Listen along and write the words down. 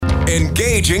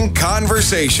Engaging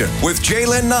conversation with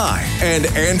Jaylen Nye and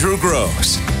Andrew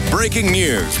Gross. Breaking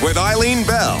news with Eileen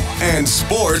Bell and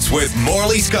sports with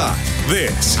Morley Scott.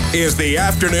 This is the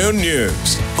Afternoon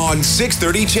News on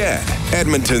 630 CHED,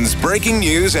 Edmonton's breaking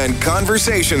news and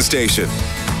conversation station.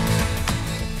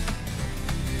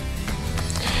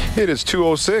 It is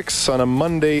 2:06 on a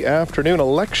Monday afternoon,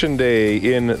 election day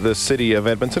in the city of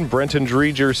Edmonton. Brenton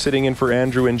Dreger sitting in for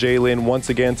Andrew and Jaylen once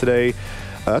again today.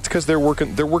 That's because they're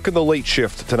working the late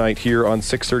shift tonight here on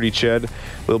 630 CHED.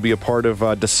 They'll be a part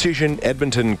of Decision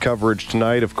Edmonton coverage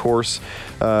tonight, of course.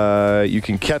 You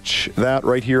can catch that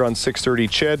right here on 630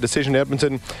 CHED. Decision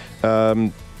Edmonton,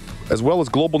 as well as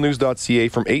globalnews.ca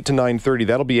from 8 to 9:30.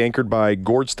 That'll be anchored by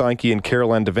Gord Steinke and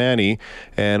Caroline Devaney,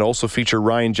 and also feature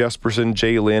Ryan Jesperson,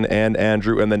 Jaylen, and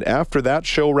Andrew. And then after that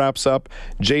show wraps up,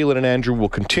 Jaylen and Andrew will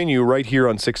continue right here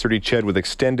on 630 CHED with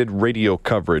extended radio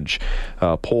coverage.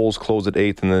 Polls close at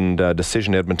 8, and then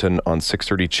Decision Edmonton on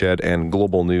 630 CHED and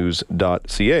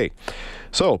globalnews.ca.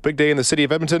 So, big day in the city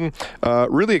of Edmonton.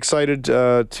 Really excited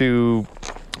to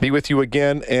be with you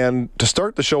again. And to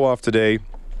start the show off today,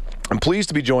 I'm pleased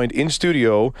to be joined in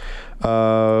studio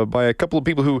by a couple of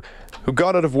people who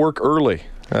got out of work early.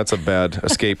 That's a bad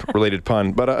escape-related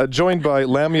pun. But joined by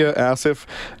Lamia Asif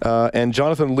and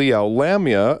Jonathan Liao.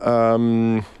 Lamia,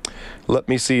 let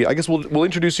me see. I guess we'll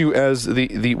introduce you as the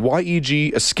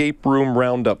YEG Escape Room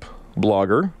Roundup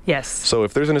blogger. Yes. So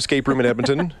if there's an escape room in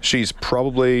Edmonton, she's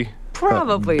probably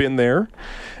been there.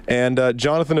 And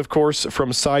Jonathan, of course,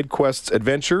 from Side Quests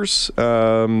Adventures.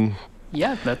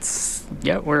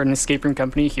 We're an escape room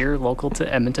company here local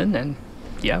to Edmonton, and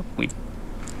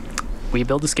we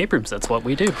build escape rooms. That's what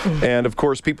we do. And of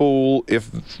course, people,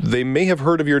 if they may have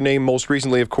heard of your name most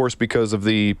recently, of course, because of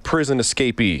the prison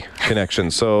escapee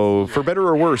connection. So for better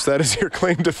or worse, that is your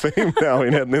claim to fame now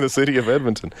in the city of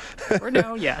Edmonton. For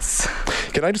now, yes.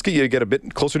 Can I just get you to get a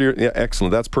bit closer to your... Yeah,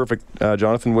 excellent. That's perfect.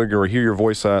 Jonathan, we're going to hear your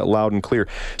voice loud and clear.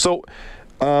 So,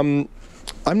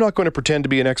 I'm not going to pretend to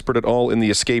be an expert at all in the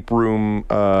escape room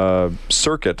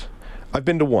circuit. I've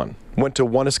been to one. Went to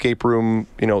one escape room,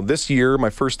 this year, my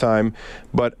first time.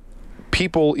 But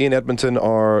people in Edmonton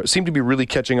seem to be really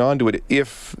catching on to it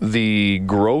if the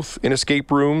growth in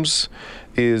escape rooms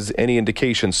is any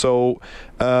indication. So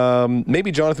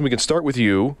maybe, Jonathan, we can start with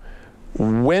you.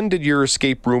 When did your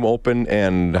escape room open,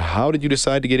 and how did you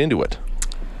decide to get into it?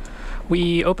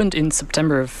 We opened in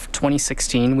September of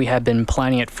 2016. We had been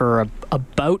planning it for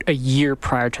about a year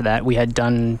prior to that. We had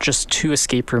done just 2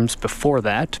 escape rooms before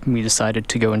that. We decided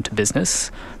to go into business.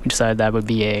 We decided that would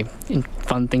be a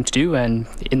fun thing to do, and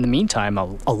in the meantime,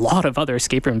 a lot of other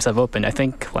escape rooms have opened. I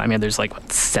think, there's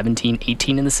 17,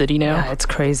 18 in the city now. Yeah, it's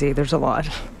crazy. There's a lot.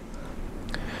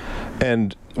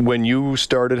 And when you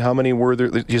started, how many were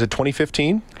there? You said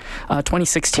 2015?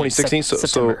 2016. 2016.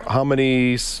 So how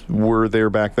many were there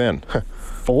back then?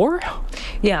 4?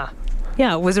 Yeah.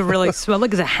 Yeah, it was a really small,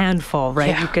 it's a handful, right?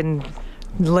 Yeah. You can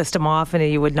list them off and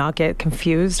you would not get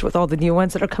confused with all the new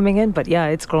ones that are coming in. But yeah,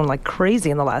 it's grown like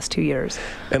crazy in the last 2 years.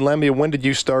 And Lamia, when did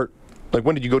you start?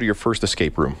 When did you go to your first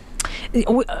escape room?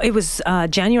 It was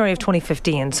January of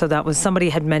 2015, so that was, somebody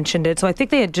had mentioned it. So I think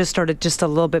they had just started just a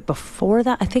little bit before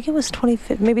that. I think it was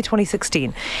maybe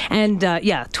 2016. And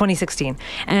 2016.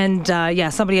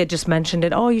 And somebody had just mentioned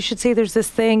it. Oh, you should see there's this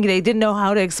thing. They didn't know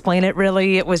how to explain it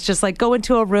really. It was just like, go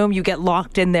into a room, you get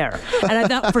locked in there. And I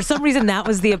thought for some reason that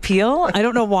was the appeal. I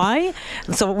don't know why.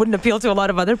 So it wouldn't appeal to a lot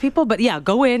of other people. But yeah,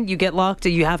 go in, you get locked,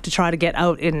 and you have to try to get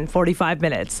out in 45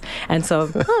 minutes. And so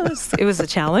it was a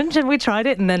challenge, and we tried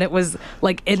it, and then it was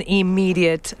like an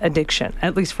immediate addiction,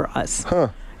 at least for us. Huh.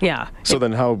 Yeah. So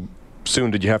then how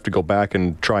soon did you have to go back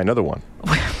and try another one?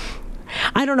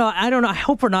 I don't know. I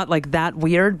hope we're not like that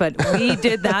weird, but we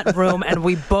did that room and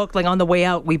we booked, on the way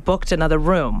out, we booked another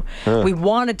room. Huh. We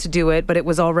wanted to do it, but it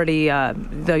was already,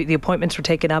 the appointments were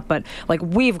taken up. But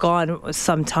we've gone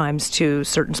sometimes to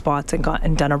certain spots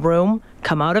and done a room,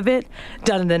 come out of it,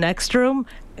 done in the next room,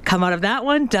 come out of that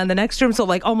one, done the next room.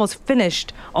 So almost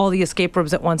finished all the escape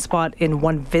rooms at one spot in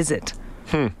one visit.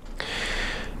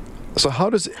 So how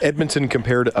does Edmonton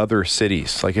compare to other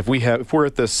cities? If we're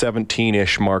at the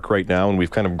 17-ish mark right now, and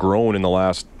we've kind of grown in the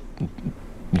last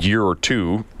year or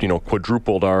two,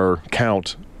 quadrupled our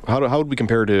count. How would we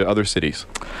compare to other cities?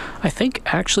 I think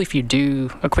actually if you do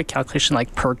a quick calculation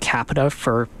per capita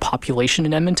for population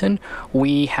in Edmonton,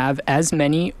 we have as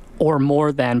many or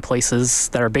more than places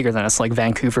that are bigger than us, like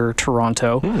Vancouver,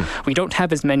 Toronto. We don't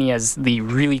have as many as the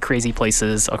really crazy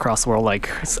places across the world.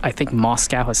 I think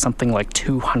Moscow has something like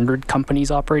 200 companies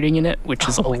operating in it, which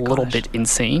is a little bit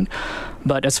insane.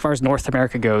 But as far as North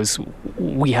America goes,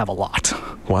 we have a lot.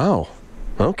 Wow.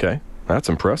 Okay. That's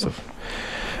impressive.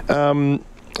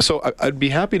 So I'd be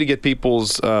happy to get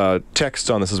people's texts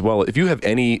on this as well. If you have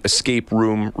any escape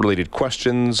room related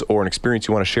questions or an experience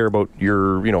you want to share about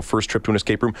your first trip to an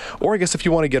escape room, or I guess if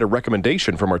you want to get a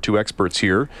recommendation from our two experts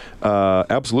here,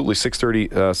 absolutely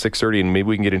 6:30, and maybe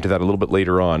we can get into that a little bit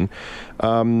later on.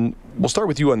 We'll start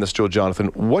with you on this, Jonathan.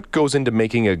 What goes into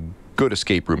making a good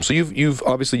escape room? So you've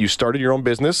obviously you started your own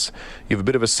business. You have a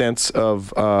bit of a sense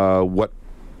of what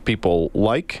people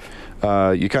like.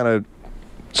 You kind of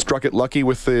struck it lucky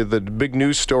with the big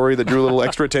news story that drew a little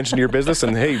extra attention to your business,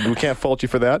 and hey, we can't fault you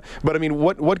for that. But I mean,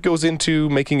 what goes into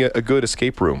making a good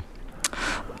escape room?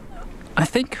 I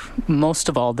think most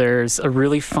of all, there's a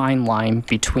really fine line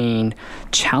between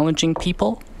challenging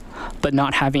people, but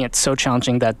not having it so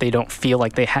challenging that they don't feel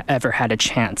like they ever had a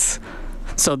chance.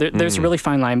 So there's a really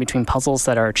fine line between puzzles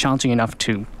that are challenging enough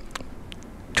to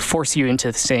force you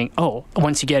into saying, oh,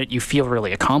 once you get it, you feel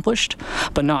really accomplished,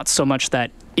 but not so much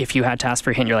that if you had to ask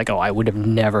for a hint, you're like, oh, I would have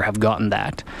never have gotten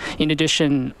that. In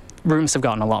addition, rooms have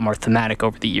gotten a lot more thematic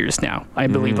over the years now. I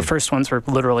believe the first ones were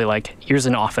literally like, here's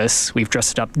an office. We've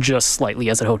dressed it up just slightly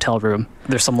as a hotel room.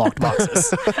 There's some locked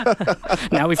boxes.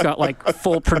 Now we've got like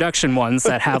full production ones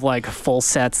that have like full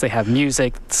sets. They have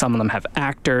music. Some of them have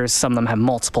actors. Some of them have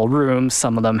multiple rooms.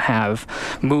 Some of them have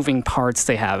moving parts.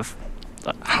 They have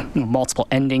multiple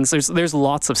endings. There's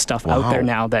lots of stuff out there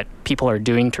now that people are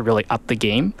doing to really up the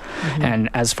game. And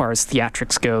as far as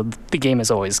theatrics go, the game is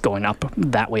always going up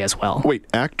that way as well. Wait,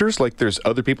 actors? Like there's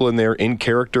other people in there in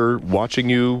character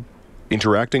watching you,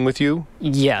 interacting with you?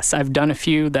 Yes, I've done a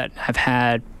few that have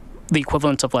had the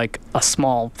equivalent of like a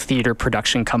small theater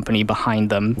production company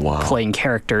behind them, playing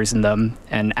characters in them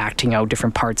and acting out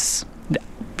different parts,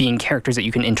 being characters that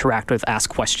you can interact with, ask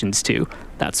questions to,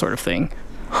 that sort of thing.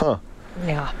 Huh.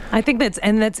 Yeah, I think that's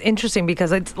interesting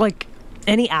because it's like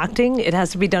any acting, it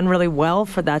has to be done really well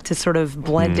for that to sort of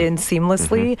blend in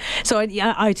seamlessly. So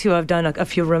I too have done a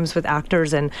few rooms with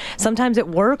actors, and sometimes it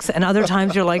works, and other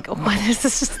times you're like, what is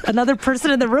this? Just another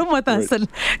person in the room with us, and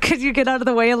could you get out of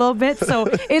the way a little bit? So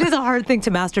it is a hard thing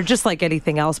to master, just like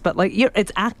anything else. But like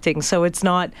it's acting, so it's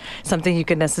not something you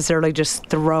can necessarily just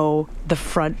throw the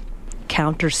front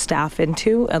counter staff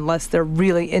into unless they're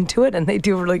really into it and they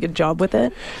do a really good job with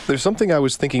it. There's something I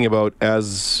was thinking about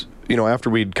as after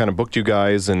we'd kind of booked you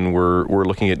guys and we're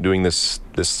looking at doing this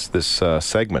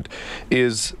segment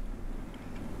is,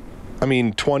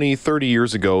 20, 30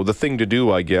 years ago, the thing to do,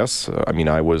 I guess,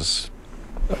 I was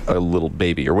a little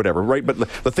baby or whatever, right? But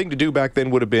the thing to do back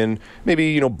then would have been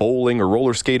maybe, bowling or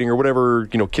roller skating or whatever,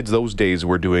 kids those days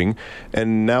were doing.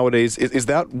 And nowadays, is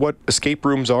that what escape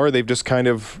rooms are? They've just kind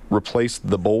of replaced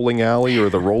the bowling alley or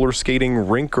the roller skating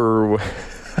rink, or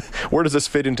where does this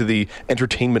fit into the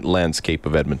entertainment landscape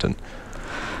of Edmonton?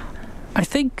 I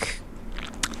think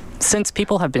since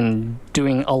people have been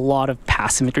doing a lot of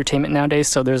passive entertainment nowadays,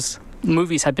 so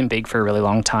movies have been big for a really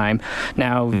long time.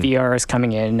 Now VR is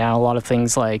coming in. Now a lot of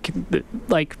things like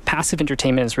passive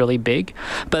entertainment is really big,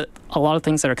 but a lot of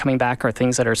things that are coming back are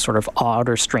things that are sort of odd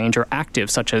or strange or active,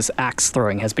 such as axe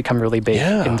throwing has become really big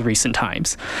in the recent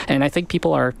times. And I think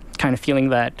people are kind of feeling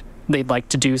that they'd like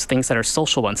to do things that are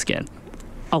social once again.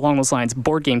 Along those lines,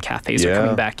 board game cafes are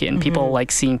coming back in. People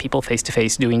like seeing people face to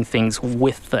face doing things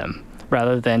with them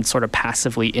rather than sort of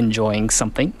passively enjoying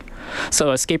something.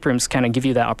 So escape rooms kind of give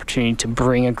you that opportunity to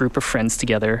bring a group of friends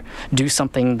together, do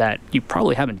something that you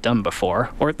probably haven't done before,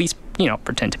 or at least,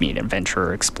 pretend to be an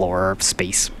adventurer, explorer,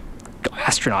 space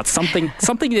astronaut, something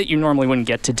that you normally wouldn't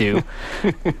get to do.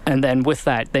 And then with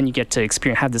that, then you get to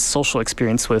have this social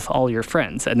experience with all your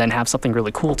friends and then have something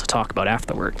really cool to talk about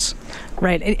afterwards.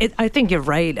 Right. I think you're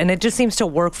right. And it just seems to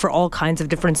work for all kinds of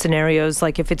different scenarios.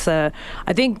 Like if it's I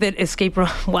think that escape room,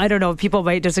 well, I don't know, people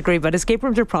might disagree, but escape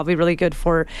rooms are probably really good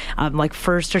for like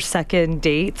first or second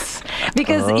dates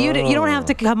because you don't have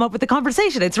to come up with the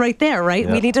conversation. It's right there, right?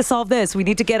 Yeah. We need to solve this. We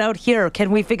need to get out here.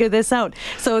 Can we figure this out?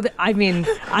 So, I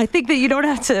think that you don't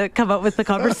have to come up with the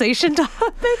conversation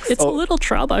topics. It's a little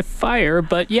trial by fire,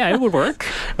 but yeah, it would work.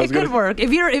 It could work. If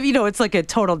it's like a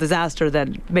total disaster,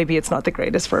 then maybe it's not the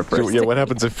greatest for a first date. What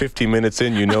happens if 15 minutes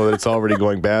in, that it's already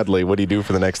going badly? What do you do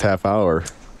for the next half hour?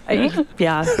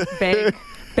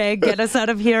 Beg, get us out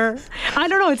of here. I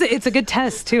don't know. It's a good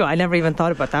test too. I never even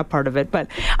thought about that part of it. But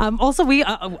also we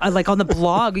like on the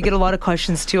blog, we get a lot of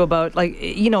questions too about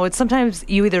it's sometimes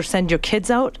you either send your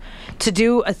kids out to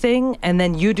do a thing and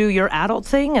then you do your adult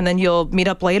thing and then you'll meet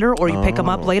up later or you pick them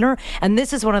up later. And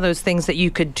this is one of those things that you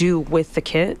could do with the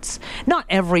kids. Not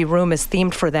every room is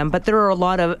themed for them, but there are a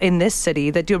lot in this city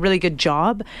that do a really good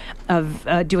job of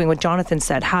doing what Jonathan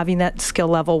said, having that skill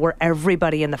level where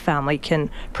everybody in the family can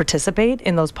participate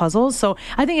in those puzzles. So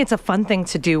I think it's a fun thing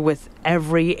to do with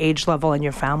every age level in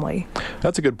your family.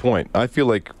 That's a good point. I feel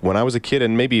like when I was a kid,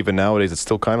 and maybe even nowadays, it's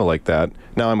still kind of like that.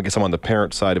 Now, I guess I'm on the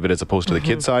parent side of it as opposed to the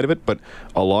kid side of it, but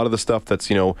a lot of the stuff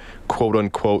that's, quote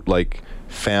unquote, like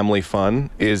family fun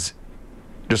is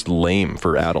just lame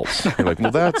for adults. You're like,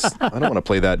 well, I don't want to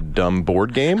play that dumb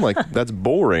board game. Like, that's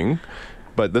boring.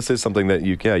 But this is something that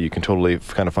you can totally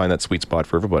kind of find that sweet spot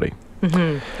for everybody.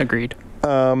 Agreed.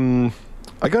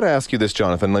 I got to ask you this,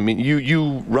 Jonathan. I mean,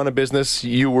 you run a business.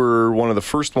 You were one of the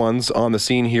first ones on the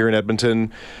scene here in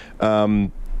Edmonton.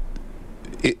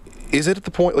 Is it at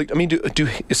the point, like, I mean, do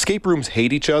escape rooms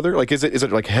hate each other? Like, is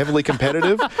it like heavily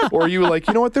competitive? Or are you like,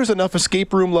 you know what, there's enough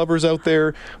escape room lovers out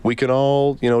there. We can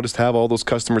all, just have all those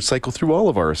customers cycle through all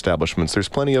of our establishments. There's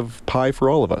plenty of pie for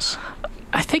all of us.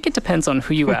 I think it depends on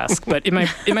who you ask, but in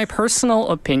my personal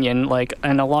opinion, like,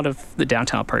 and a lot of the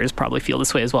downtown operators probably feel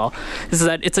this way as well, is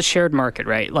that it's a shared market,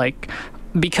 right? Like,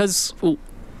 because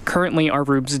currently our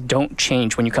rooms don't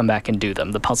change when you come back and do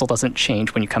them. The puzzle doesn't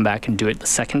change when you come back and do it the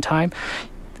second time.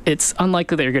 It's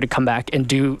unlikely that you're going to come back and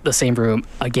do the same room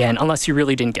again unless you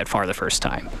really didn't get far the first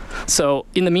time. So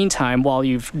in the meantime, while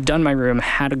you've done my room,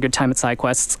 had a good time at side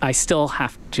quests, I still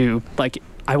have to,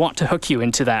 I want to hook you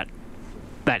into that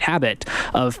habit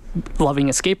of loving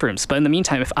escape rooms. But in the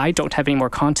meantime, if I don't have any more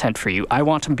content for you, I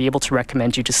want to be able to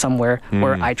recommend you to somewhere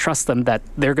where I trust them that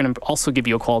they're going to also give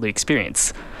you a quality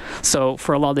experience. So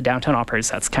for a lot of the downtown operators,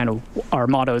 that's kind of our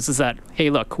mottos, is that, hey,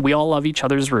 look, we all love each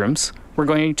other's rooms. We're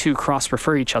going to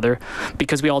cross-refer each other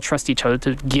because we all trust each other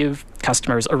to give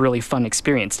customers a really fun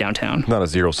experience downtown. Not a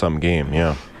zero-sum game,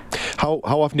 yeah. How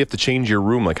often do you have to change your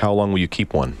room? Like, how long will you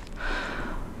keep one?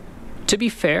 To be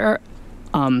fair,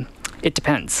 it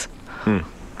depends.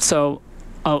 So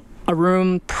a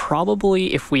room,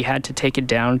 probably, if we had to take it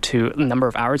down to the number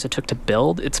of hours it took to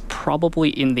build, it's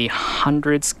probably in the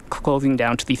hundreds, closing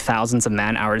down to the thousands of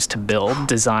man hours to build,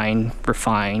 design,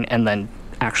 refine, and then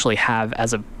actually have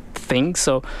as a thing.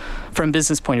 So from a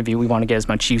business point of view, we want to get as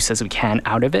much use as we can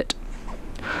out of it.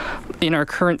 In our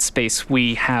current space,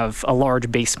 we have a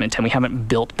large basement and we haven't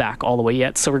built back all the way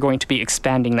yet, so we're going to be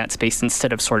expanding that space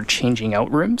instead of sort of changing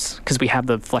out rooms, because we have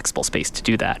the flexible space to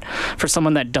do that. For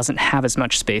someone that doesn't have as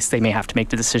much space, they may have to make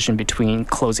the decision between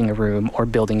closing a room or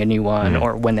building a new one,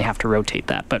 or when they have to rotate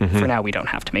that. But for now, we don't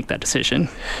have to make that decision.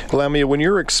 Lamia, when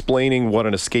you're explaining what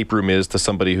an escape room is to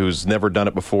somebody who's never done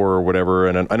it before or whatever,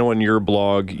 and I know in your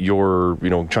blog you're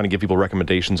trying to give people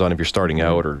recommendations on if you're starting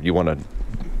out or you want to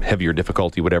heavier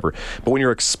difficulty, whatever. But when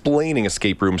you're explaining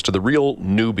escape rooms to the real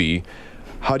newbie,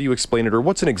 how do you explain it, or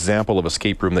what's an example of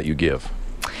escape room that you give?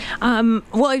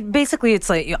 Well, basically, it's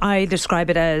like I describe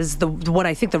it as what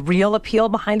I think the real appeal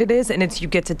behind it is, and it's you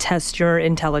get to test your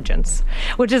intelligence,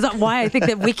 which is why I think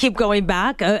that we keep going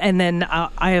back. And then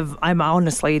I'm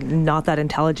honestly not that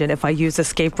intelligent if I use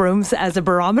escape rooms as a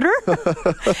barometer.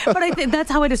 But I think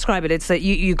that's how I describe it. It's that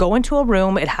you go into a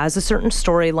room, it has a certain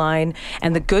storyline,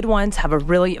 and the good ones have a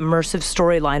really immersive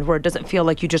storyline where it doesn't feel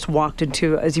like you just walked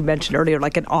into, as you mentioned earlier,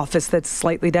 like an office that's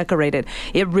slightly decorated.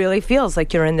 It really feels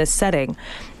like you're in this setting.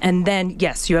 And then,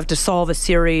 yes, you have to solve a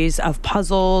series of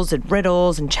puzzles and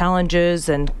riddles and challenges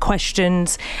and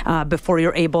questions before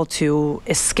you're able to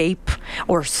escape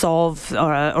or solve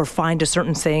or find a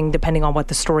certain thing, depending on what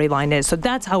the storyline is. So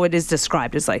that's how it is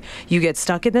described. It's like, you get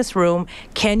stuck in this room.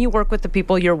 Can you work with the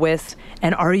people you're with?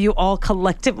 And are you all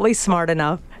collectively smart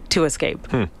enough to escape?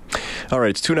 All right,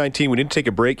 it's 2:19. We need to take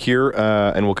a break here,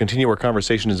 and we'll continue our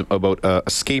conversations about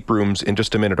escape rooms in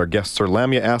just a minute. Our guests are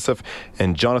Lamia Asif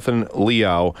and Jonathan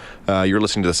Liao. You're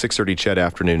listening to the 6:30 CHED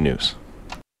Afternoon News.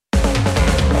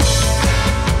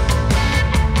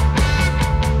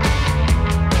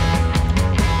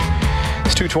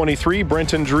 It's 2:23.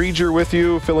 Brenton Dreger with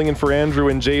you, filling in for Andrew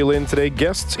and Jaylin today.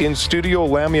 Guests in studio,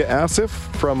 Lamia Asif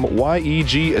from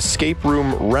YEG Escape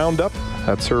Room Roundup.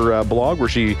 That's her blog where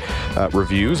she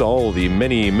reviews all the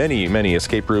many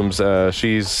escape rooms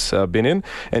she's been in.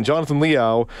 And Jonathan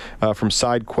Liao from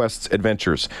Side Quests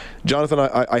Adventures. Jonathan,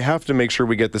 I have to make sure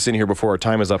we get this in here before our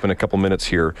time is up in a couple minutes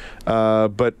here.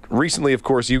 But recently, of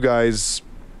course, you guys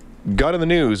got in the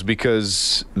news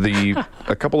because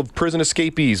a couple of prison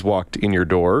escapees walked in your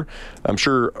door. I'm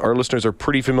sure our listeners are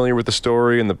pretty familiar with the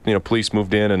story, and the police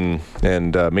moved in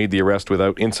and made the arrest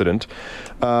without incident.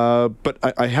 But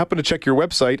I happened to check your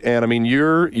website, and I mean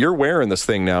you're wearing this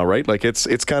thing now, right? Like is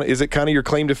it kind of your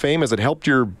claim to fame? Has it helped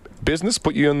your business,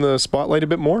 put you in the spotlight a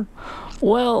bit more?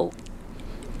 Well,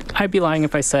 I'd be lying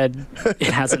if I said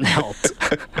it hasn't helped.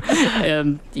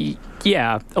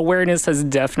 Yeah, awareness has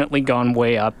definitely gone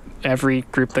way up. every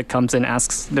group that comes in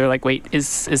asks, they're like, wait,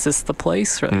 is this the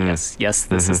place? Or, yes,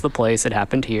 this is the place. It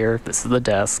happened here. This is the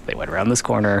desk. They went around this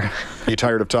corner. Are you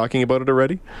tired of talking about it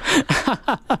already?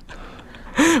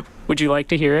 Would you like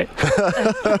to hear it?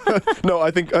 No,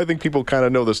 I think people kind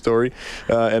of know the story,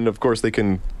 and of course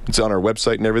it's on our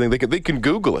website and everything. They can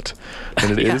Google it,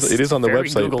 and it is on the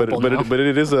website. But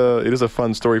it is a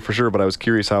fun story for sure. But I was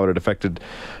curious how it had affected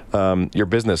your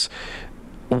business.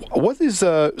 What is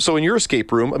so in your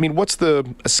escape room? I mean, what's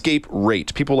the escape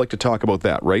rate? People like to talk about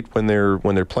that, right? When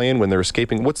they're playing, when they're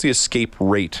escaping. What's the escape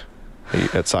rate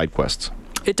at SideQuests?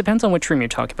 It depends on which room you're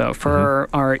talking about. For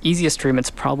our easiest room, it's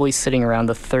probably sitting around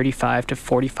the 35 to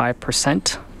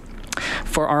 45%.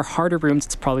 For our harder rooms,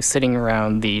 it's probably sitting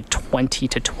around the 20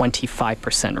 to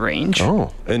 25% range.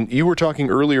 Oh, and you were talking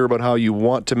earlier about how you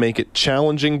want to make it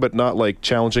challenging, but not like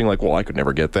challenging like, well, I could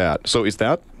never get that. So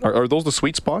are those the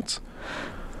sweet spots?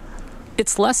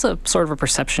 It's less a sort of a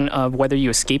perception of whether you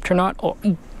escaped or not, or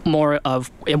more of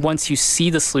once you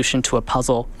see the solution to a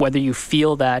puzzle, whether you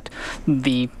feel that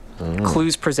the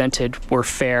clues presented were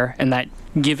fair and that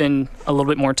given a little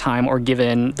bit more time or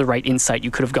given the right insight,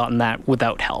 you could have gotten that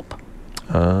without help.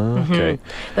 Okay.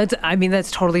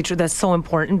 That's totally true. That's so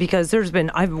important because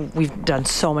we've done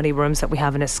so many rooms that we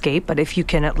haven't escaped, but if you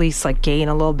can at least like gain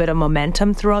a little bit of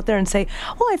momentum throughout there and say,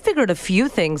 oh, I figured a few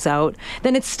things out,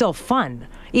 then it's still fun.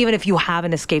 Even if you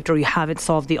haven't escaped or you haven't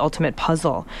solved the ultimate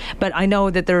puzzle. But I know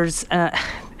that there's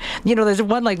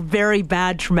one like very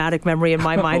bad traumatic memory in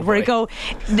my mind where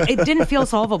it didn't feel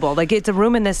solvable. Like it's a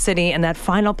room in this city and that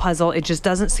final puzzle, it just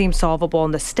doesn't seem solvable.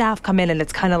 And the staff come in and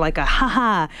it's kind of like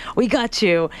haha, we got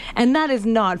you. And that is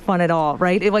not fun at all,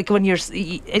 right? Like when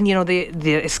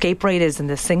the escape rate is in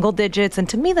the single digits. And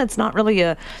to me, that's not really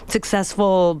a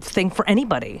successful thing for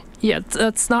anybody. Yeah,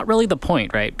 that's not really the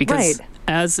point, right? Because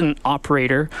as an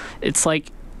operator, it's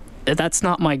like, that's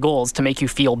not my goal, is to make you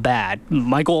feel bad.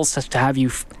 My goal is to have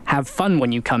you have fun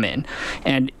when you come in.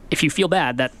 And if you feel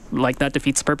bad, that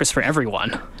defeats the purpose for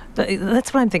everyone.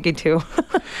 That's what I'm thinking too.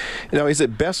 Now, is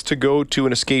it best to go to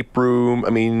an escape room? I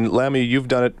mean, Lammy, you've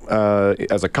done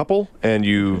it as a couple and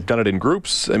you've done it in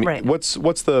groups. I mean, what's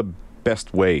the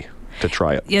best way to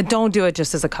try it? Yeah, don't do it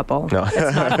just as a couple. No.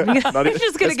 You're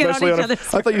just going to get on each other's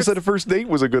nerves. I thought you said a first date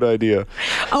was a good idea.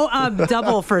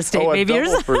 Double first date, maybe.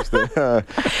 Double first date.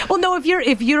 Well, no,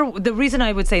 if you're the reason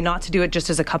I would say not to do it just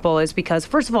as a couple is because,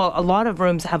 first of all, a lot of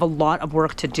rooms have a lot of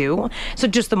work to do. So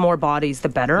just the more bodies, the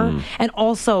better. And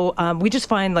also, we just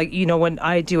find when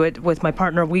I do it with my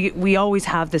partner, we always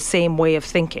have the same way of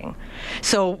thinking.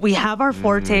 So we have our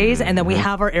fortes and then we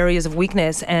have our areas of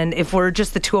weakness. And if we're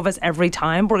just the two of us every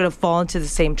time, we're going to fall into the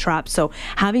same trap. So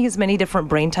having as many different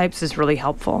brain types is really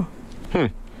helpful.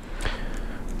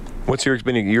 What's your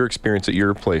experience at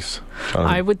your place, Jonathan?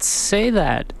 I would say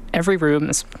that every room,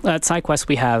 at SideQuest,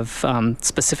 we have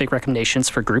specific recommendations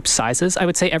for group sizes. I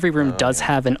would say every room does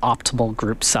have an optimal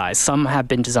group size. Some have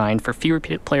been designed for fewer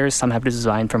players, some have been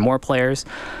designed for more players.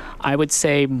 I would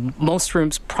say most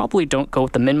rooms probably don't go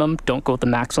with the minimum, don't go with the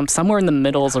maximum. Somewhere in the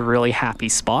middle is a really happy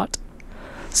spot.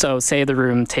 So say the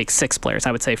room takes 6 players.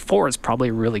 I would say 4 is probably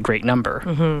a really great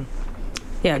number.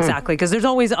 Yeah, exactly. Because there's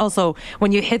always also,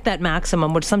 when you hit that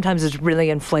maximum, which sometimes is really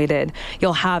inflated,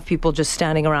 you'll have people just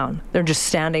standing around. They're just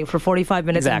standing for 45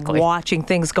 minutes and watching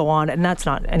things go on, and that's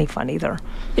not any fun either.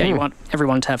 Yeah, you want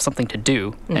everyone to have something to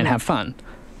do and have fun.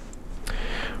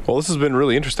 Well, this has been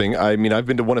really interesting. I mean, I've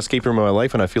been to one escape room in my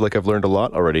life, and I feel like I've learned a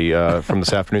lot already from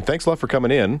this afternoon. Thanks a lot for coming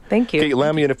in. Thank you. Okay,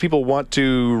 Lammy, and if people want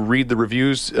to read the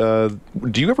reviews, do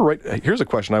you ever write... Here's a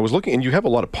question. I was looking, and you have a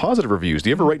lot of positive reviews.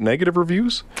 Do you ever write negative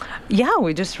reviews? Yeah,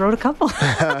 we just wrote a couple.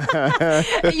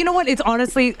 You know what? It's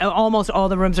honestly, almost all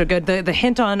the rooms are good. The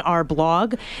hint on our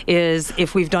blog is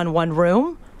if we've done one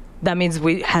room, that means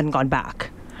we hadn't gone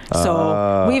back.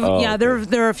 So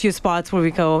there are a few spots where we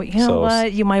go,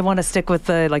 what, you might want to stick with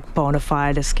the bona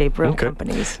fide escape room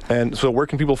companies. And so where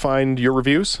can people find your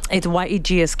reviews? It's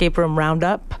YEG Escape Room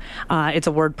Roundup. It's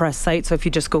a WordPress site, so if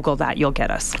you just Google that, you'll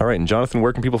get us. All right, and Jonathan,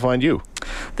 where can people find you?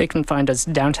 They can find us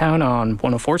downtown on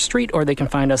 104th Street, or they can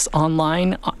find us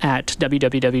online at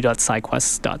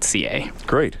www.sidequest.ca.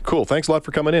 Great, cool. Thanks a lot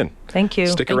for coming in. Thank you.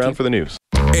 Stick around for the news.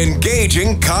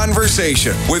 Engaging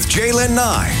conversation with Jaylen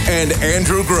Nye and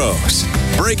Andrew Gross.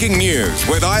 Breaking news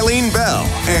with Eileen Bell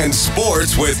and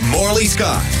sports with Morley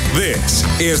Scott. This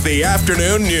is the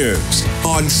Afternoon News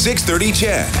on 630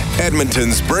 CHED,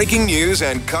 Edmonton's breaking news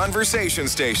and conversation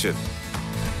station.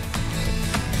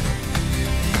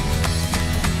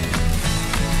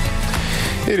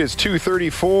 It is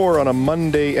 2:34 on a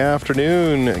Monday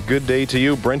afternoon. Good day to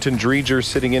you. Brenton Dreger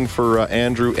sitting in for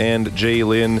Andrew and Jay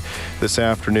Lynn this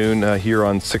afternoon here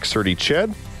on 630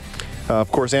 CHED. Of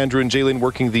course, Andrew and Jaylene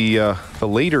working the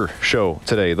later show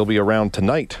today. They'll be around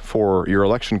tonight for your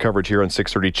election coverage here on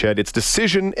 630 CHED. It's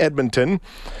Decision Edmonton,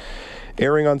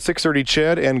 airing on 630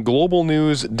 CHED and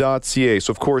globalnews.ca.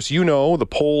 So, of course, you know the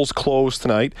polls close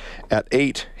tonight at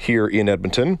 8 here in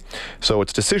Edmonton. So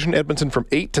it's Decision Edmonton from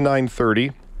 8 to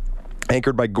 9:30.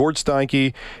 Anchored by Gord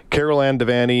Steinke, Carol Ann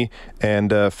Devaney,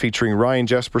 and featuring Ryan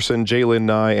Jesperson, Jaylene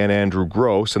Nye, and Andrew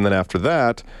Gross. And then after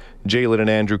that, Jaylene and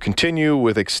Andrew continue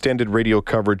with extended radio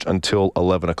coverage until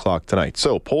 11 o'clock tonight.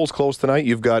 So polls close tonight.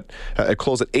 You've got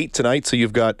close at 8 tonight, so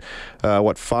you've got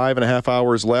 5.5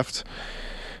 hours left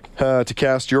to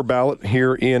cast your ballot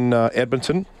here in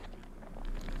Edmonton.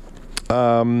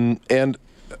 And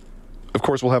of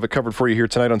course, we'll have it covered for you here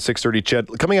tonight on 630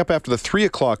 CHED. Coming up after the 3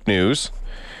 o'clock news,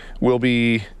 we'll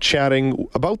be chatting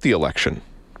about the election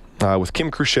with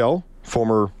Kim Crushell,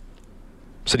 former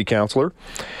city councillor,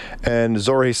 and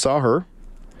Zoreh Saher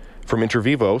from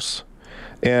Intervivos,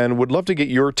 and would love to get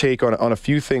your take on a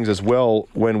few things as well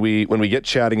when we get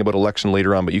chatting about election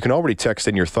later on. But you can already text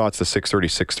in your thoughts to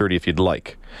 630 if you'd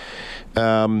like.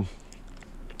 One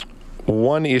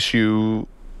issue,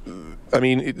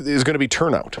 is going to be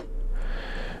turnout.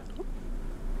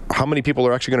 How many people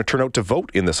are actually going to turn out to vote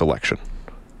in this election?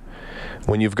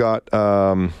 When you've got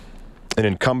an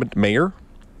incumbent mayor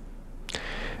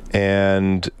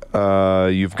and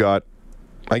you've got,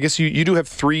 I guess you do have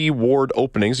 3 ward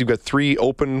openings. You've got 3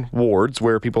 open wards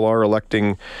where people are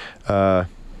electing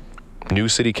new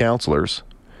city councillors.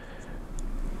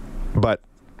 But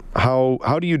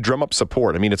how do you drum up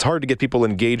support? I mean, it's hard to get people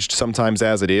engaged sometimes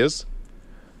as it is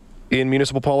in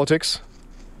municipal politics.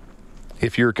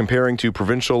 If you're comparing to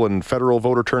provincial and federal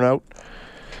voter turnout,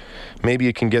 maybe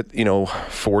you can get,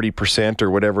 40%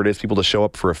 or whatever it is, people to show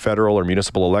up for a federal or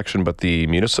municipal election, but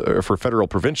for federal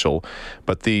provincial,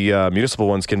 but the municipal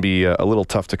ones can be a little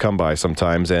tough to come by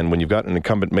sometimes. And when you've got an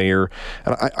incumbent mayor,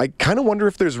 and I kind of wonder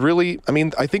if there's really,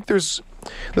 I think this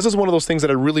is one of those things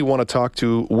that I really want to talk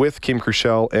to with Kim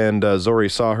Crushell and Zoreh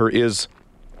Saher is,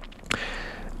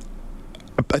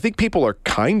 I think people are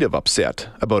kind of upset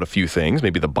about a few things,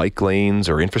 maybe the bike lanes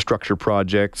or infrastructure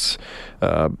projects,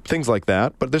 things like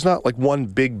that. But there's not like one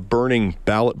big burning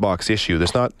ballot box issue.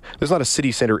 There's not a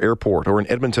city center airport or an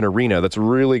Edmonton arena that's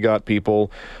really got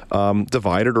people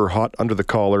divided or hot under the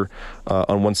collar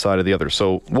on one side or the other.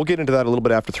 So we'll get into that a little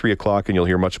bit after 3 o'clock, and you'll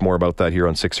hear much more about that here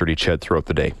on 630 CHED throughout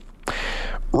the day.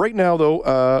 Right now,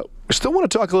 though, we still want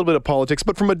to talk a little bit of politics,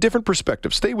 but from a different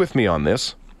perspective. Stay with me on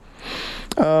this.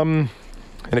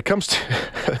 And it comes to,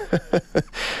 I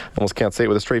almost can't say it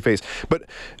with a straight face, but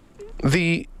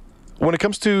when it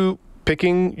comes to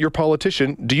picking your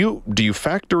politician, do you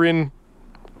factor in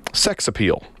sex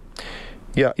appeal?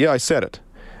 Yeah, I said it.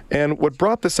 And what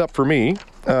brought this up for me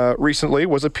recently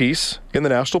was a piece in the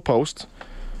National Post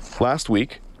last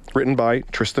week written by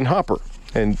Tristan Hopper.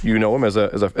 And you know him as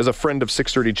a friend of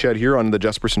 630 CHED here on the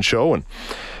Jesperson Show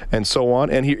and so on.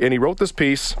 And he wrote this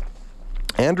piece,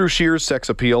 Andrew Scheer's sex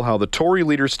appeal, how the Tory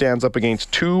leader stands up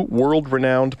against 2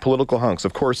 world-renowned political hunks.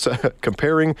 Of course,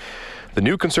 comparing the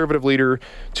new Conservative leader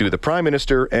to the Prime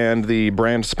Minister and the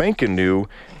brand spanking new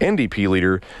NDP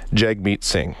leader, Jagmeet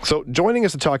Singh. So joining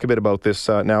us to talk a bit about this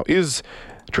now is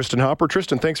Tristan Hopper.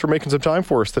 Tristan, thanks for making some time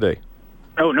for us today.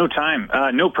 Oh, no time.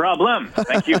 No problem.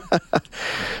 Thank you.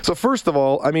 So first of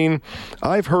all,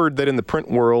 I've heard that in the print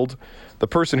world, the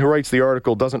person who writes the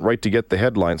article doesn't write to get the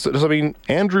headlines. So,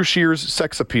 Andrew Scheer's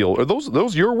sex appeal, are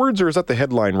those your words, or is that the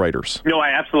headline writers? No, I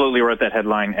absolutely wrote that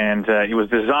headline, and it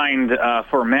was designed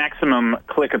for maximum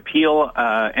click appeal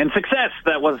and success.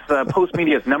 That was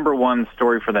Postmedia's #1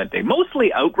 story for that day.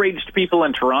 Mostly outraged people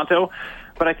in Toronto,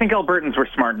 but I think Albertans were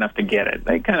smart enough to get it.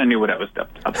 They kind of knew what I was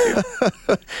up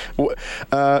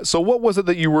to. So what was it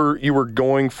that you were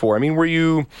going for? Were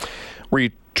you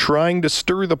trying to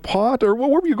stir the pot, or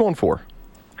what were you going for?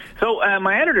 So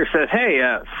my editor says,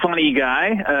 hey, funny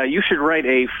guy, you should write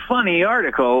a funny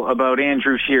article about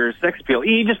Andrew Scheer's sex appeal.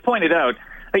 He just pointed out,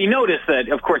 you notice that,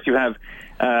 of course, you have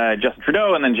Justin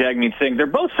Trudeau and then Jagmeet Singh. They're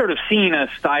both sort of seen as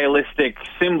stylistic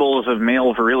symbols of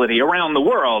male virility around the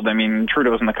world.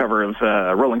 Trudeau's on the cover of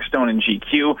Rolling Stone and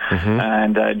GQ,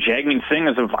 and Jagmeet Singh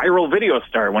is a viral video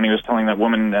star when he was telling that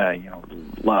woman,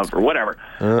 love or whatever.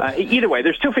 Either way,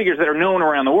 there's 2 figures that are known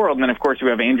around the world, and then, of course, you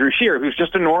have Andrew Scheer, who's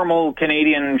just a normal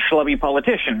Canadian schlubby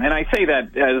politician. And I say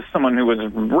that as someone who was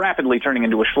rapidly turning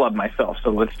into a schlub myself, so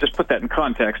let's just put that in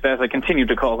context as I continue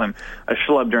to call him a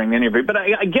schlub during the interview. But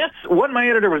I guess what my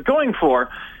editor was going for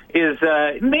is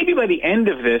maybe by the end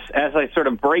of this, as I sort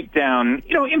of break down,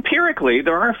 empirically,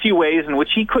 there are a few ways in which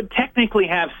he could technically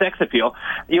have sex appeal.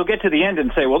 You'll get to the end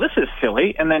and say, well, this is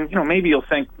silly. And then, maybe you'll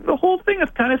think the whole thing is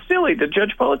kind of silly to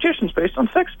judge politicians based on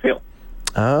sex appeal.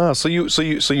 So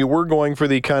you were going for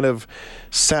the kind of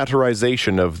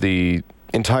satirization of the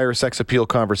entire sex appeal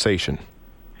conversation.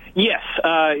 Yes,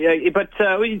 but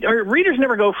our readers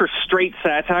never go for straight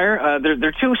satire.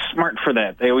 They're too smart for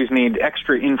that. They always need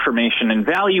extra information and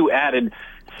value-added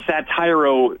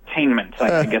satirotainment.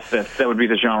 I guess that would be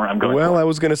the genre I'm going for. Well, I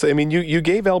was going to say, I mean, you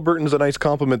gave Albertans a nice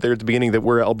compliment there at the beginning that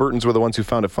Albertans were the ones who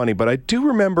found it funny, but I do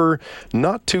remember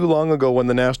not too long ago when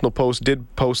the National Post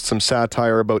did post some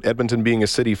satire about Edmonton being a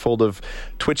city full of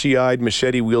twitchy-eyed,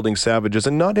 machete-wielding savages,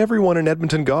 and not everyone in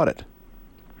Edmonton got it.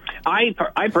 I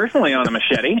personally own a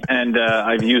machete, and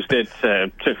I've used it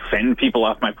to fend people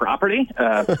off my property.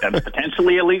 That's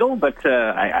potentially illegal, but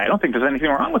I don't think there's anything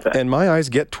wrong with that. And my eyes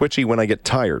get twitchy when I get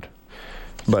tired.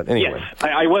 But anyway. Yes,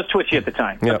 I was twitchy at the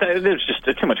time, but there's just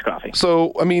too much coffee.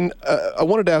 So, I mean, I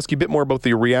wanted to ask you a bit more about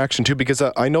the reaction, too, because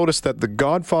I noticed that the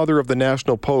godfather of the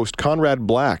National Post, Conrad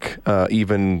Black,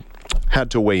 even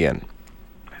had to weigh in.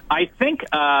 I think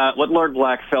what Lord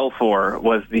Black fell for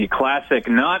was the classic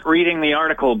not reading the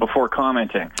article before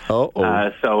commenting. So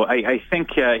I think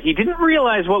he didn't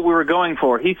realize what we were going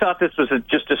for. He thought this was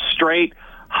just a straight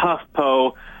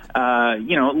HuffPo,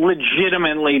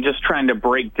 legitimately just trying to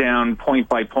break down point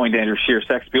by point Andrew Scheer's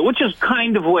sex appeal, which is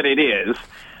kind of what it is.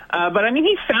 But, I mean,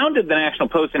 he founded the National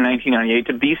Post in 1998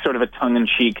 to be sort of a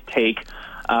tongue-in-cheek take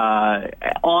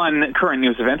on current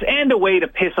news events and a way to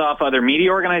piss off other media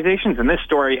organizations. And this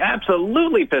story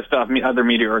absolutely pissed off other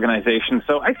media organizations.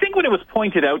 So I think when it was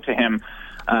pointed out to him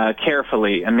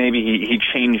carefully, and maybe he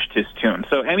changed his tune.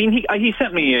 So, I mean, he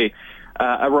sent me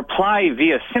a reply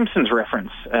via Simpsons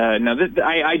reference. Now,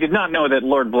 I did not know that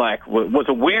Lord Black was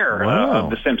aware of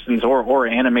The Simpsons or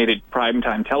animated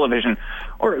primetime television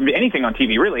or anything on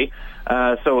TV, really.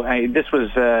 So this was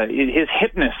his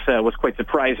hipness was quite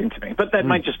surprising to me. But that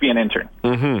might just be an intern.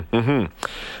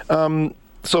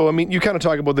 So, I mean, you kind of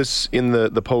talk about this in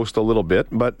the Post a little bit,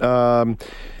 but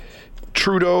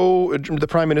Trudeau, the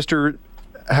Prime Minister,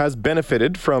 has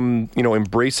benefited from,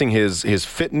 embracing his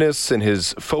fitness and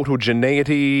his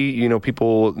photogeneity,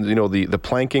 people, the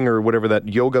planking or whatever that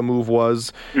yoga move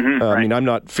was. Right. I mean, I'm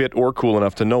not fit or cool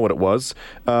enough to know what it was.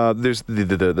 There's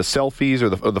the selfies or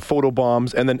the photo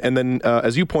bombs. And then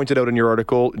as you pointed out in your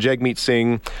article, Jagmeet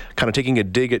Singh kind of taking a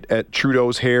dig at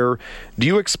Trudeau's hair. Do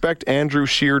you expect Andrew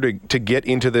Scheer to get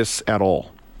into this at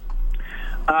all?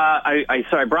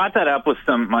 So I brought that up with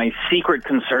my secret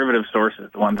conservative sources,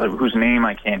 the ones whose name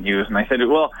I can't use, and I said,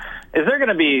 well, there's going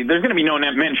to be no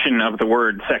mention of the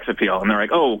word sex appeal, and they're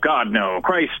like, oh God, no,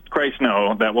 Christ,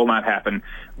 no, that will not happen.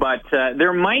 But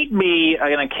there might be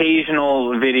an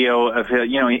occasional video of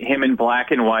him in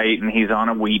black and white, and he's on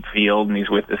a wheat field and he's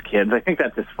with his kids. I think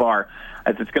that's as far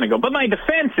as it's going to go. But my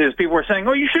defense is people were saying,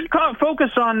 you should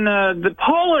focus on the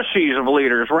policies of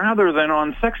leaders rather than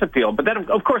on sex appeal. But that,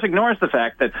 of course, ignores the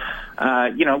fact that,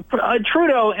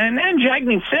 Trudeau and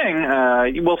Jagmeet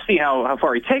Singh, we'll see how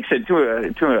far he takes it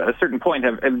to a certain point,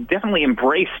 have definitely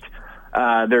embraced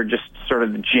their just sort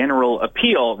of general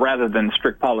appeal rather than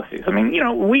strict policies. I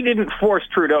mean, we didn't force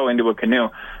Trudeau into a canoe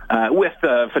with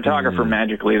a photographer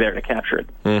magically there to capture it.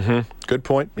 Mm-hmm. Good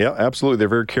point. Yeah, absolutely. They're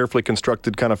very carefully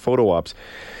constructed kind of photo ops.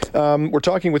 We're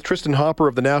talking with Tristan Hopper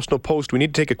of the National Post. We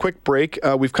need to take a quick break.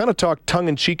 We've kind of talked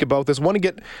tongue-in-cheek about this. Want to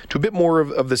get to a bit more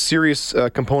of the serious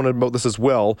component about this as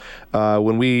well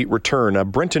when we return.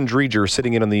 Brenton Dreger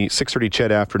sitting in on the 6:30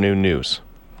 CHED Afternoon News.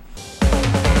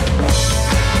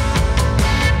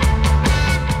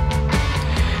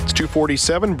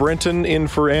 2:47. Brenton in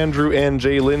for Andrew and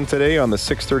Jaylyn today on the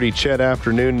 6:30 CHED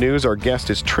Afternoon News. Our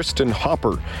guest is Tristan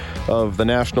Hopper of the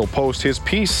National Post. His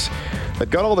piece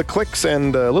that got all the clicks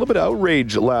and a little bit of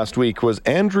outrage last week was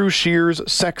Andrew Scheer's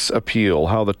sex appeal,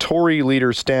 how the Tory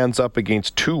leader stands up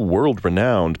against two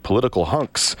world-renowned political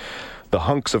hunks. The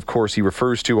hunks, of course, he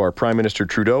refers to are Prime Minister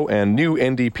Trudeau and new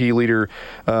NDP leader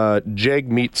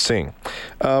Jagmeet Singh.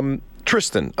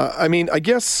 Tristan, I mean, I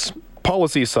guess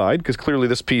policy aside, because clearly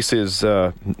this piece is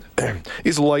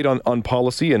light on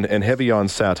policy and heavy on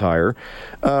satire.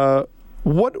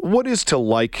 What is to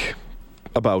like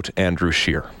about Andrew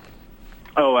Scheer?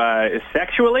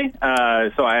 Sexually?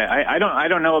 So I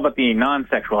don't know about the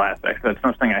non-sexual aspects. That's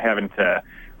something I haven't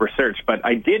researched, but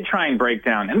I did try and break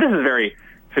down, and this is very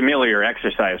familiar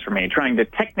exercise for me, trying to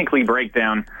technically break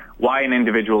down why an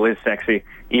individual is sexy,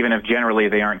 even if generally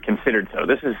they aren't considered so.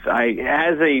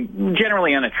 As a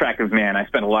generally unattractive man, I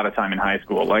spent a lot of time in high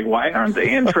school. Like, why aren't they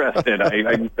interested?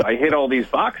 I hit all these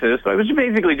boxes. So I was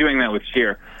basically doing that with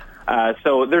Scheer.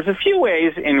 So there's a few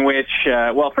ways in which,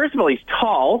 first of all, he's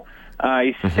tall.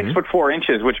 He's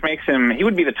 6'4", which makes he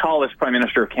would be the tallest Prime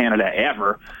Minister of Canada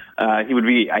ever. He would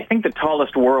be, I think, the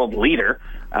tallest world leader.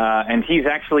 And he's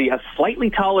actually slightly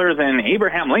taller than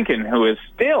Abraham Lincoln, who is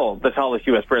still the tallest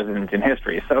U.S. president in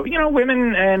history. So,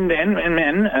 women and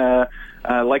men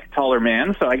like a taller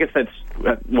man. So I guess that's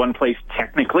one place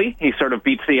technically. He sort of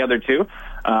beats the other two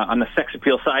on the sex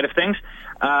appeal side of things.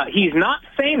 He's not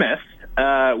famous,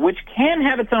 which can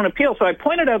have its own appeal. So I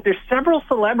pointed out there's several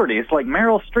celebrities like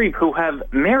Meryl Streep who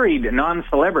have married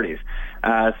non-celebrities.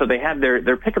 So they had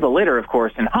their pick of the litter, of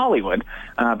course, in Hollywood,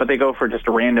 but they go for just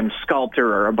a random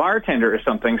sculptor or a bartender or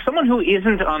something, someone who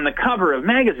isn't on the cover of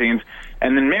magazines,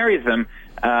 and then marries them.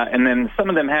 And then some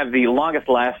of them have the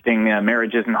longest-lasting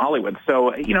marriages in Hollywood.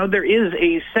 So, there is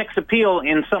a sex appeal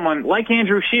in someone like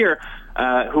Andrew Scheer,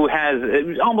 who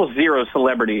has almost zero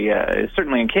celebrity,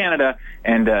 certainly in Canada,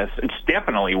 and it's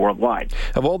definitely worldwide.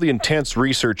 Of all the intense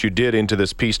research you did into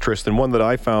this piece, Tristan, one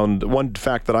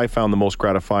fact that I found the most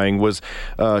gratifying was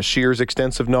Scheer's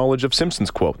extensive knowledge of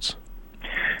Simpsons quotes.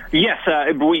 Yes,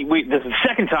 this is the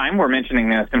second time we're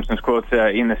mentioning Simpsons quotes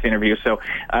in this interview. So,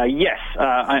 yes,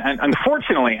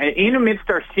 unfortunately, in amidst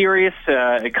our serious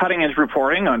cutting-edge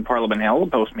reporting on Parliament Hill,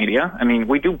 Post Media, I mean,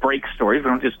 we do break stories. We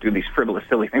don't just do these frivolous,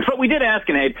 silly things. But we did ask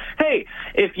Sinead, hey,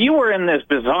 if you were in this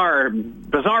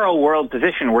bizarro world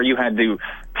position where you had to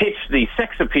pitch the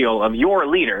sex appeal of your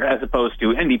leader as opposed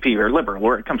to NDP or Liberal,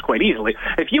 where it comes quite easily,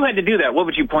 if you had to do that, what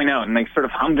would you point out? And they sort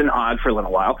of hummed and hawed for a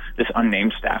little while, this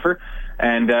unnamed staffer,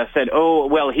 and said, oh,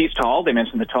 well, he's tall. They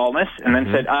mentioned the tallness. And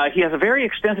then said, he has a very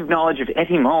extensive knowledge of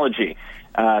etymology.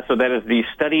 So that is the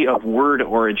study of word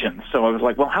origins. So I was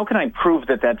like, well, how can I prove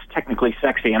that that's technically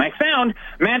sexy? And I found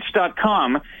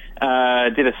Match.com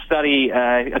did a study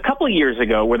a couple of years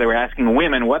ago where they were asking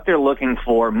women what they're looking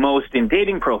for most in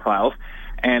dating profiles.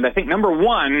 And I think number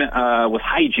one was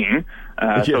hygiene.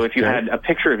 So if you had a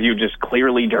picture of you just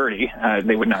clearly dirty,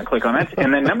 they would not click on it.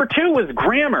 And then number two was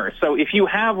grammar. So if you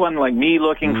have one like me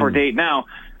looking for a date now,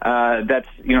 that's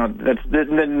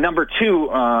the number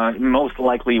two most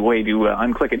likely way to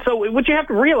unclick it. So what you have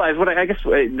to realize,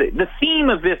 the theme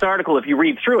of this article, if you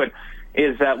read through it,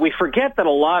 is that we forget that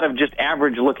a lot of just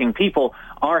average-looking people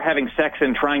are having sex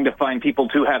and trying to find people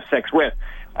to have sex with.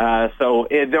 So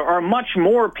there are much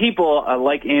more people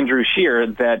like Andrew Scheer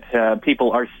that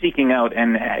people are seeking out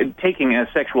and taking as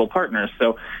sexual partners.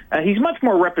 So he's much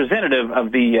more representative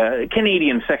of the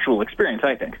Canadian sexual experience,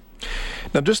 I think.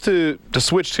 Now, just to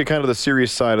switch to kind of the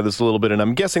serious side of this a little bit, and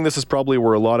I'm guessing this is probably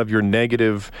where a lot of your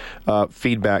negative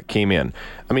feedback came in.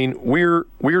 I mean,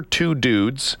 we're two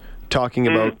dudes talking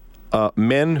about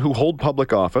men who hold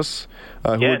public office,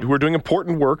 who are doing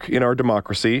important work in our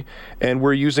democracy, and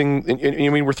we're using,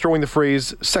 we're throwing the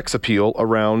phrase sex appeal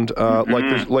around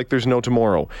like there's no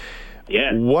tomorrow.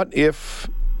 Yeah. What if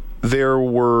there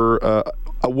were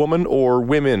a woman or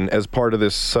women as part of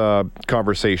this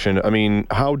conversation? I mean,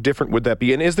 how different would that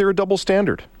be? And is there a double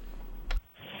standard?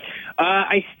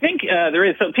 I think there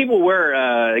is. So people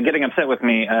were getting upset with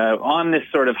me on this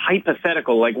sort of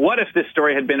hypothetical, like, what if this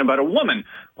story had been about a woman?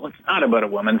 Well, it's not about a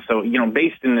woman. So,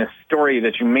 based in this story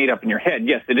that you made up in your head,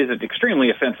 yes, it is an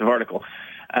extremely offensive article.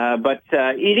 But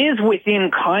it is within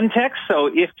context. So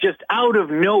if just out of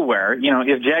nowhere,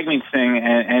 if Jagmeet Singh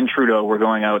and Trudeau were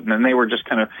going out and then they were just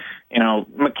kind of,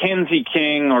 Mackenzie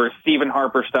King or Stephen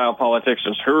Harper style politics,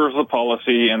 just here's the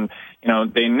policy, and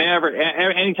they never,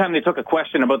 anytime they took a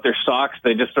question about their socks,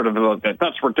 they just sort of,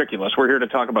 that's ridiculous. We're here to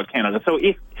talk about Canada. So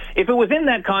if it was in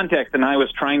that context and I was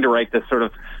trying to write this sort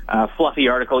of fluffy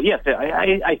article, yes,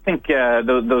 I think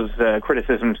those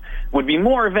criticisms would be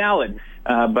more valid.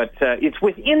 But it's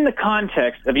within the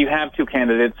context of you have two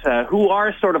candidates who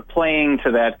are sort of playing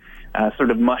to that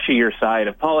sort of mushier side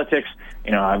of politics.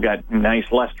 I've got nice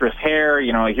lustrous hair.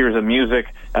 Here's a music.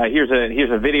 Here's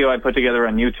a video I put together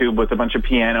on YouTube with a bunch of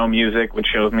piano music, which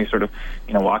shows me sort of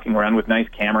walking around with nice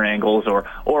camera angles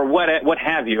or what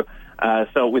have you.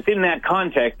 So within that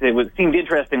context, it seemed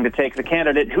interesting to take the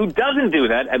candidate who doesn't do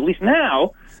that, at least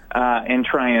now, and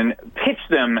try and pitch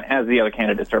them as the other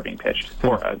candidates are being pitched,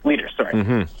 or leaders, sorry.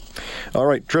 Mm-hmm. All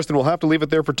right, Tristan, we'll have to leave it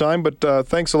there for time, but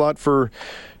thanks a lot for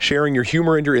sharing your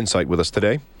humor and your insight with us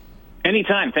today.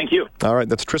 Anytime. Thank you. All right,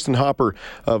 that's Tristan Hopper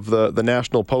of the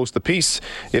National Post. The piece,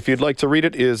 if you'd like to read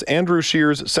it, is Andrew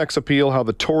Scheer's Sex Appeal, How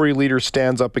the Tory Leader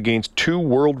Stands Up Against Two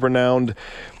World-Renowned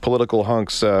Political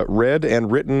Hunks. Read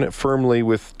and written firmly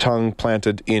with tongue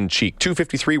planted in cheek.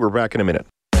 2:53, we're back in a minute.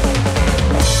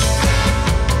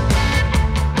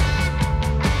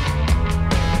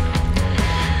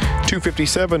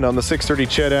 .57 on the 6:30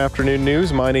 CHED Afternoon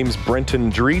News. My name's Brenton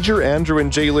Dreger. Andrew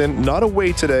and Jalen not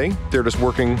away today. They're just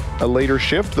working a later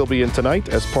shift. They'll be in tonight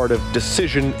as part of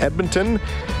Decision Edmonton.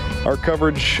 Our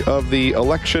coverage of the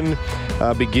election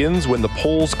begins when the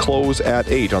polls close at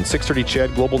 8 on 6:30 CHED,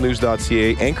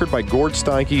 globalnews.ca, anchored by Gord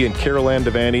Steinke and Carol-Ann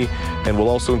Devaney. And we'll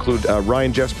also include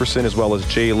Ryan Jesperson as well as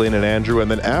Jay Lynn and Andrew. And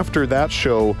then after that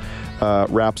show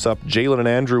wraps up, Jalen and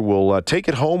Andrew will take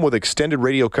it home with extended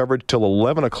radio coverage till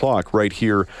 11 o'clock right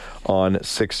here on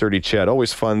 6:30 CHED.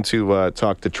 Always fun to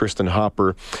talk to Tristan Hopper.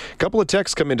 A couple of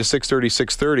texts come into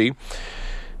 6:30.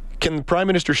 Can Prime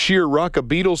Minister Scheer rock a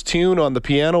Beatles tune on the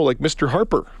piano like Mr.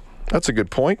 Harper? That's a good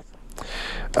point.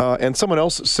 And someone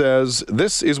else says,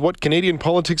 this is what Canadian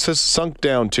politics has sunk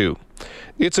down to.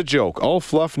 It's a joke. All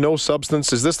fluff, no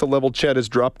substance. Is this the level Ched has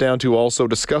dropped down to also?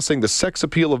 Discussing the sex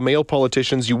appeal of male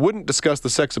politicians. You wouldn't discuss the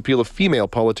sex appeal of female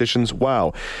politicians.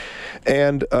 Wow.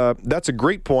 And that's a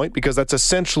great point, because that's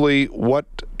essentially what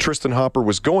Tristan Hopper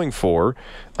was going for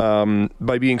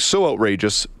by being so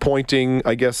outrageous, pointing,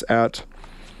 I guess, at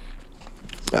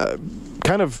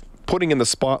kind of putting in the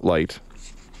spotlight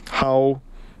how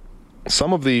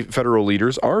some of the federal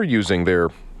leaders are using their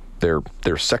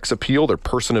sex appeal, their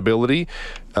personability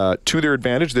to their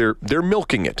advantage. They're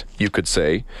milking it, you could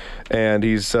say. And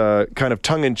he's kind of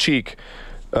tongue-in-cheek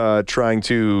trying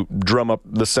to drum up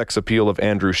the sex appeal of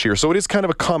Andrew Scheer. So it is kind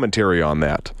of a commentary on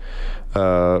that.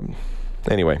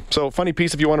 Anyway, so funny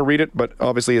piece if you want to read it, but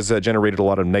obviously has generated a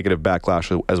lot of negative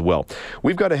backlash as well.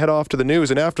 We've got to head off to the news,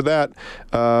 and after that,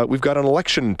 we've got an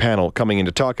election panel coming in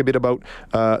to talk a bit about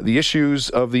the issues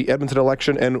of the Edmonton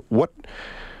election and what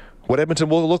Edmonton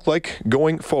will look like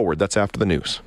going forward. That's after the news.